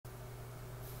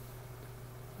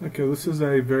Okay, this is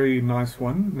a very nice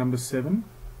one, number 7.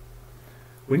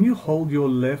 When you hold your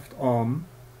left forearm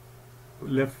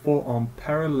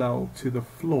parallel to the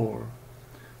floor,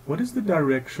 what is the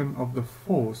direction of the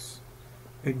force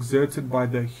exerted by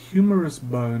the humerus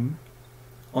bone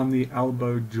on the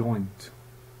elbow joint?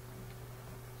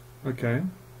 Okay,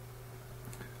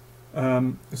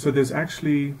 so there's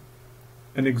actually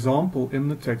an example in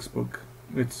the textbook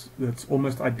that's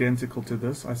almost identical to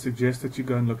this. I suggest that you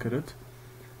go and look at it.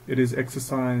 It is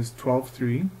exercise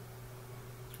 12.3.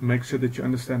 Make sure that you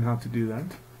understand how to do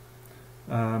that.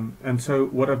 And so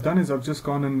what I've done is I've just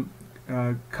gone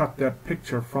and cut that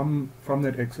picture from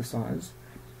that exercise.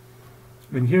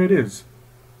 And here it is.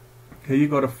 Here you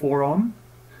got a forearm.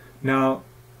 Now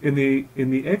in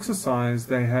the exercise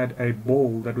they had a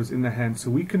ball that was in the hand,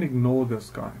 so we can ignore this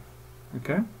guy.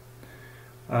 Okay?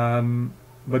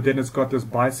 But then it's got this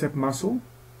bicep muscle.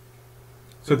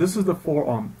 So this is the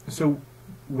forearm. So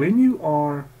when you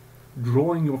are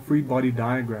drawing your free body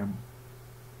diagram,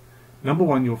 number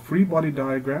one, your free body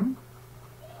diagram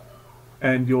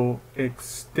and your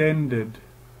extended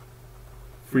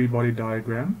free body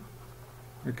diagram,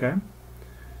 okay,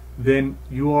 then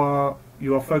you are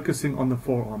focusing on the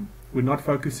forearm. We're not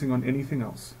focusing on anything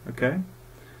else, okay?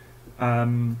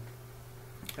 And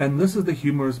this is the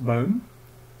humerus bone.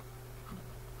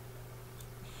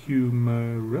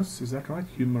 Humerus, is that right?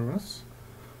 Humerus.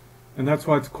 And that's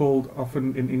why it's called,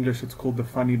 often in English it's called the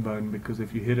funny bone, because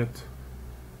if you hit it,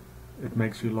 it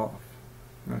makes you laugh.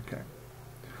 Okay.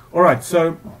 Alright,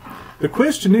 so the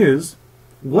question is,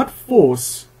 what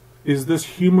force is this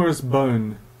humerus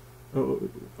bone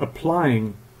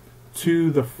applying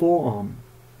to the forearm?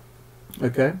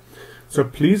 Okay, so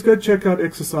please go check out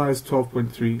exercise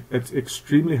 12.3. It's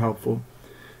extremely helpful.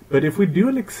 But if we do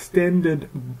an extended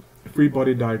free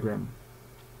body diagram,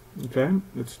 okay,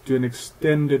 let's do an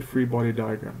extended free body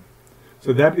diagram.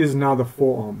 So that is now the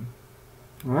forearm.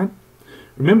 Alright,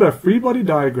 remember a free body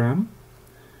diagram,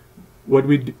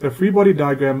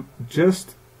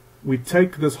 just we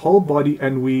take this whole body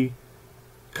and we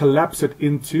collapse it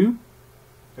into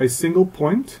a single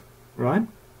point, right?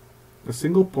 A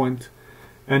single point,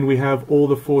 and we have all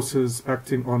the forces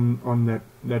acting on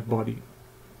that body.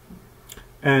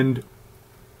 And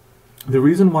the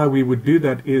reason why we would do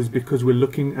that is because we're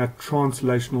looking at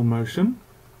translational motion.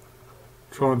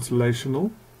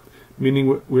 Translational,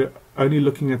 meaning we're only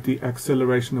looking at the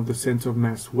acceleration of the center of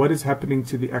mass. What is happening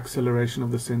to the acceleration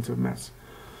of the center of mass?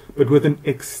 But with an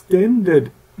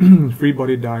extended free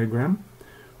body diagram,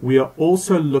 we are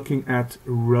also looking at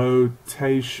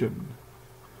rotation.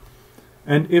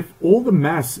 And if all the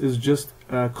mass is just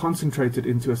concentrated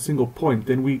into a single point,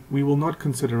 then we will not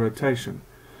consider rotation.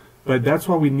 But that's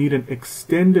why we need an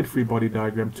extended free body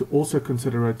diagram to also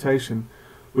consider rotation,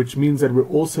 which means that we're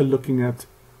also looking at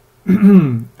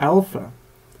alpha.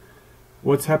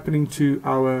 What's happening to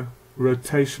our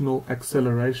rotational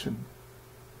acceleration?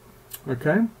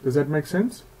 Okay, does that make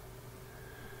sense?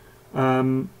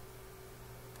 So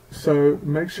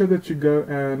make sure that you go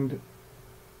and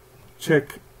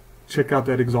check out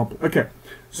that example. Okay,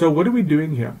 so what are we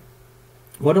doing here?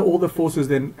 What are all the forces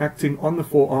then acting on the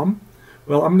forearm?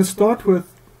 Well, I'm going to start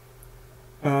with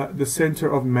the center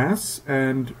of mass,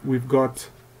 and we've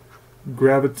got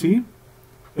gravity,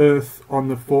 earth on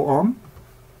the forearm.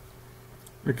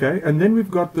 Okay, and then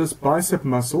we've got this bicep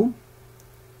muscle.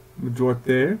 I'm going to draw it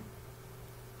there.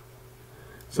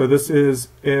 So this is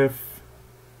if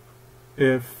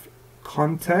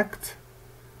contact,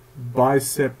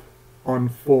 bicep on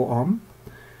forearm.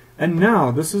 And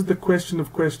now this is the question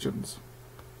of questions.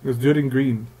 Let's do it in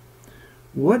green.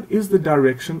 What is the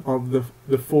direction of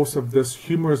the force of this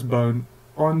humerus bone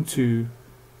onto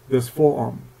this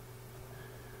forearm?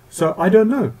 So I don't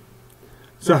know.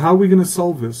 So how are we going to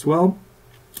solve this? Well,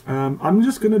 I'm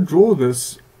just going to draw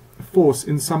this force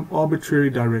in some arbitrary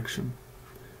direction.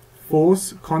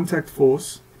 Force, contact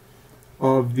force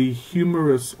of the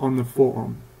humerus on the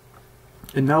forearm.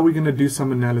 And now we're going to do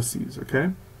some analyses,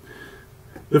 okay?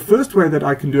 The first way that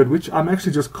I can do it, which I'm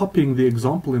actually just copying the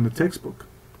example in the textbook,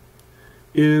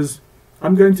 is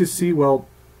I'm going to see, well,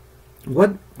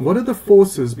 what are the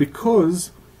forces,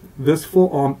 because this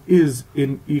forearm is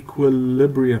in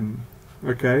equilibrium,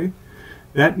 okay?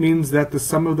 That means that the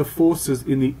sum of the forces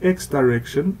in the x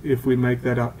direction, if we make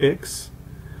that our x,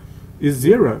 is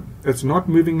 0. It's not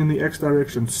moving in the x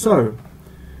direction. So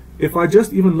if I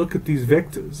just even look at these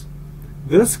vectors,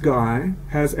 this guy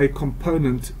has a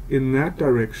component in that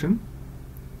direction,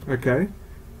 okay,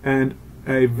 and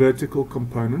a vertical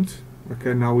component.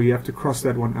 Okay, now we have to cross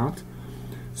that one out.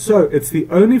 So it's the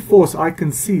only force I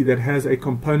can see that has a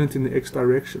component in the x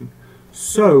direction.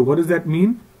 So what does that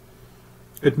mean?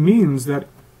 it means that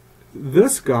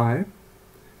this guy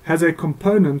has a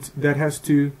component that has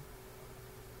to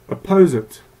oppose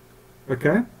it.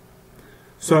 Okay?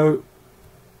 So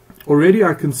already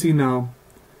I can see now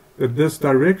that this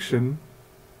direction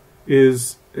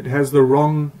it has the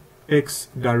wrong x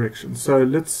direction. So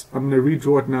I'm going to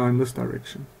redraw it now in this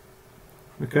direction.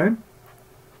 Okay?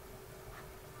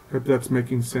 Hope that's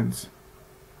making sense.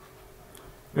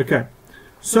 Okay,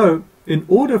 so in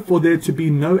order for there to be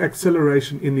no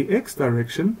acceleration in the x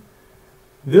direction,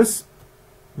 this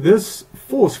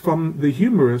force from the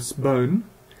humerus bone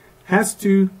has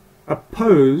to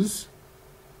oppose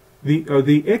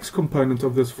the x component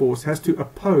of this force has to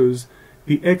oppose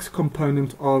the x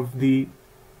component of the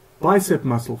bicep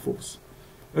muscle force.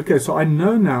 Okay, so I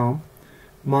know now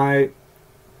my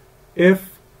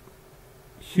F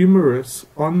humerus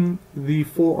on the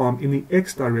forearm in the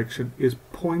x direction is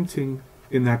pointing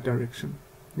in that direction.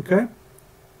 Okay?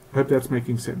 I hope that's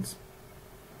making sense.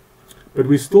 But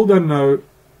we still don't know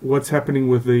what's happening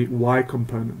with the y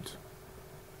component.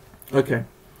 Okay,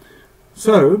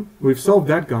 so we've solved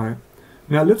that guy.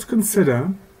 Now let's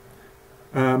consider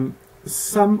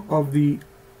some of the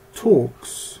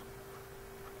torques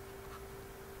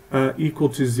equal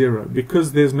to 0.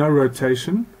 Because there's no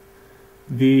rotation,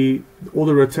 all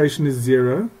the rotation is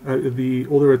 0. All the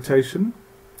rotation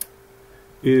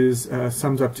is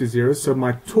sums up to 0. So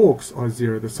my torques are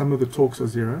 0. The sum of the torques are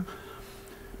 0.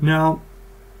 Now,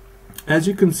 as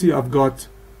you can see, I've got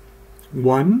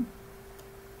 1,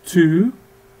 2,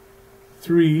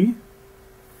 3,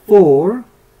 4,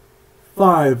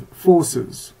 5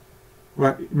 forces.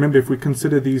 Right? Remember, if we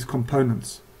consider these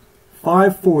components,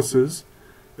 5 forces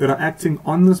that are acting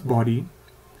on this body.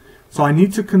 So I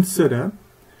need to consider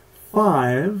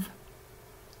 5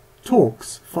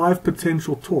 torques, 5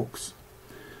 potential torques.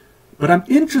 But I'm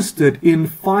interested in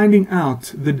finding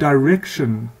out the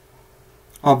direction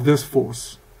of this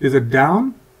force. Is it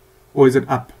down or is it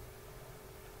up?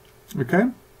 Okay?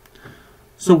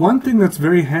 So one thing that's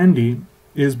very handy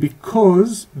is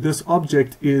because this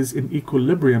object is in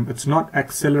equilibrium, it's not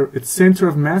its center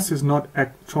of mass is not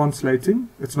translating,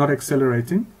 it's not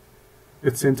accelerating,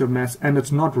 its center of mass, and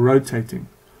it's not rotating.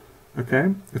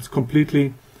 Okay? It's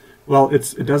completely, well,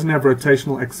 it doesn't have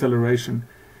rotational acceleration.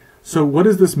 So what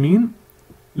does this mean?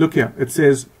 Look here, it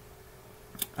says,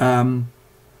 if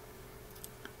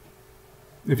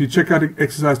you check out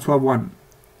exercise 12.1,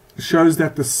 shows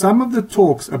that the sum of the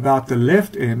torques about the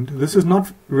left end, this is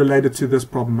not related to this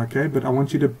problem, okay, but I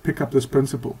want you to pick up this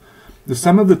principle. The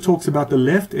sum of the torques about the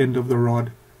left end of the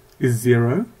rod is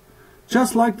 0,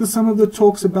 just like the sum of the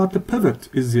torques about the pivot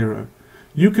is 0.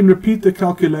 You can repeat the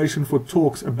calculation for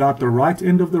torques about the right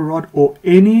end of the rod or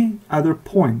any other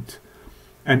point,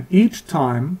 and each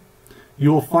time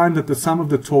you'll find that the sum of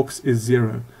the torques is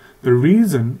 0. The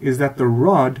reason is that the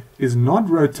rod is not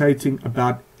rotating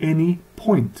about any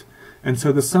point, and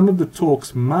so the sum of the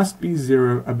torques must be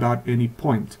 0 about any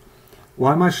point.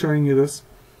 Why am I showing you this?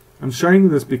 I'm showing you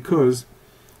this because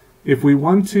if we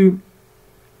want to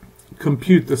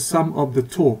compute the sum of the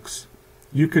torques,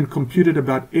 you can compute it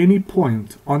about any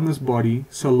point on this body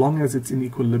so long as it's in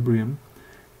equilibrium,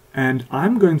 and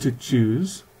I'm going to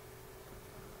choose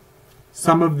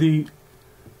some of the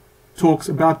torques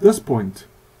about this point.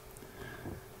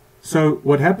 So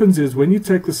what happens is when you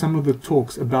take the sum of the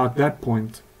torques about that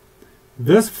point,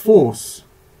 this force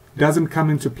doesn't come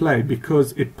into play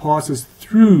because it passes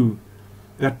through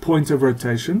that point of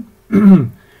rotation.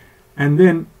 And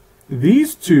then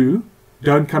these two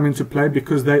don't come into play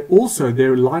because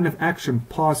their line of action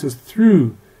passes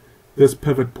through this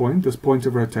pivot point, this point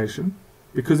of rotation,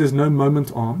 because there's no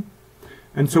moment arm.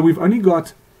 And so we've only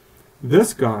got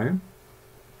this guy.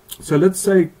 So let's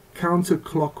say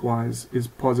counterclockwise is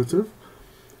positive.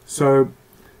 So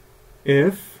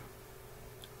if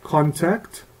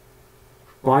contact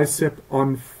bicep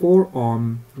on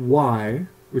forearm Y,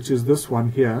 which is this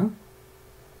one here,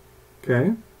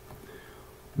 okay,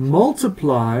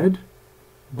 multiplied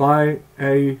by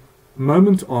a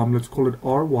moment arm, let's call it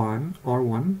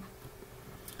R1.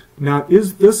 Now,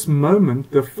 is this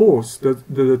moment, the force,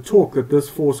 the torque that this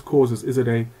force causes, is it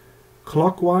a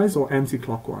clockwise or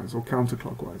anti-clockwise or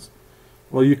counterclockwise?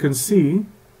 Well, you can see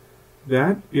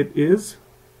that it is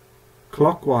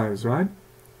clockwise, right?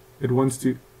 It wants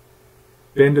to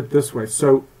bend it this way.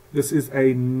 So this is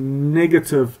a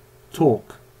negative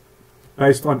torque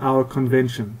based on our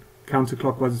convention.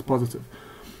 Counterclockwise is positive.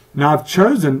 Now I've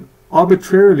chosen,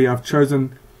 arbitrarily, I've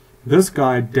chosen this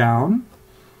guy down,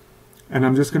 and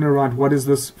I'm just going to write, what is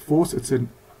this force? It's a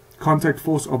contact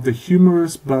force of the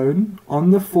humerus bone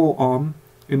on the forearm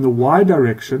in the Y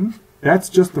direction. That's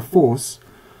just the force,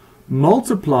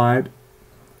 multiplied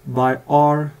by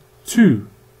R2.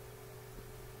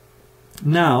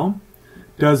 Now,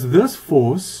 does this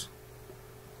force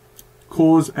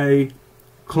cause a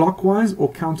clockwise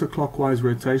or counterclockwise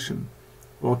rotation?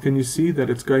 Well, can you see that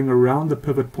it's going around the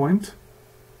pivot point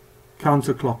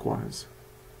counterclockwise?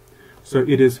 So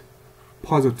it is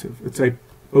positive. It's a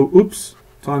oops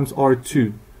times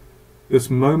R2. This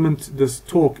moment, this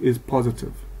torque is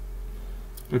positive.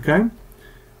 Okay?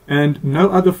 And no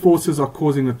other forces are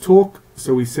causing a torque,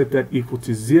 so we set that equal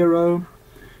to 0.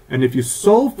 And if you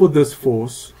solve for this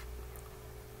force,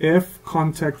 F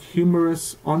contact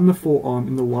humerus on the forearm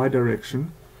in the y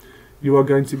direction, you are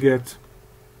going to get,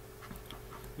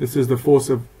 this is the force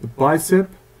of the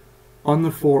bicep on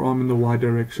the forearm in the y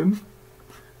direction,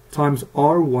 times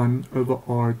R1 over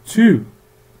R2.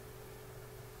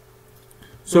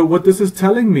 So what this is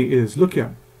telling me is, look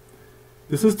here,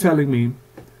 this is telling me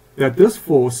that this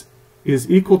force is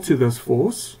equal to this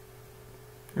force,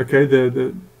 okay,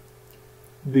 the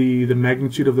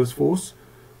magnitude of this force,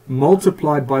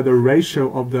 multiplied by the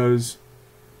ratio of those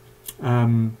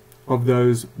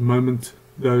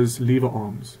lever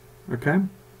arms, okay?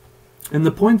 And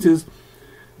the point is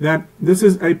that this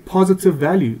is a positive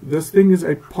value. This thing is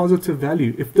a positive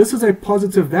value. If this is a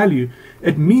positive value,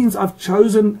 it means I've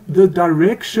chosen the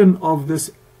direction of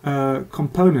this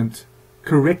component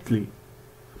correctly.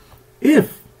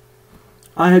 If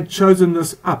I had chosen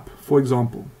this up, for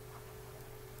example,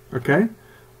 okay,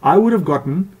 I would have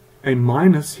gotten a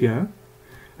minus here,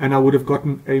 and I would have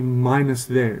gotten a minus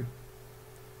there.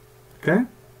 Okay?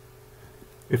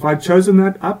 If I'd chosen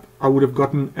that up, I would have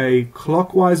gotten a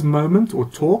clockwise moment or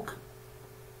torque,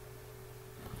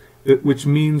 which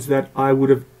means that I would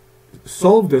have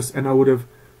solved this and I would have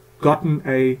gotten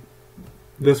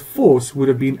this force would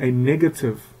have been a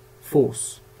negative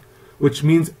force, which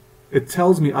means it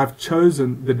tells me I've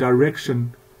chosen the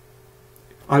direction.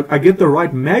 I get the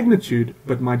right magnitude,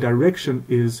 but my direction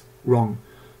is wrong.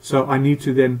 So I need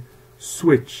to then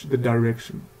switch the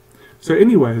direction. So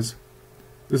anyways,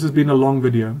 this has been a long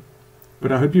video,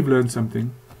 but I hope you've learned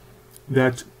something.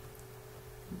 That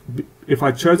if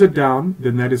I chose it down,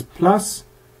 then that is plus,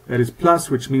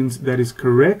 which means that is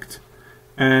correct.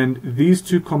 And these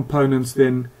two components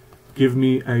then give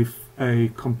me a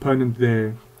component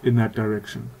there in that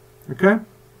direction. Okay?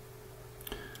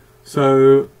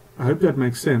 So I hope that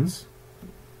makes sense.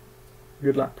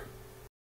 Good luck.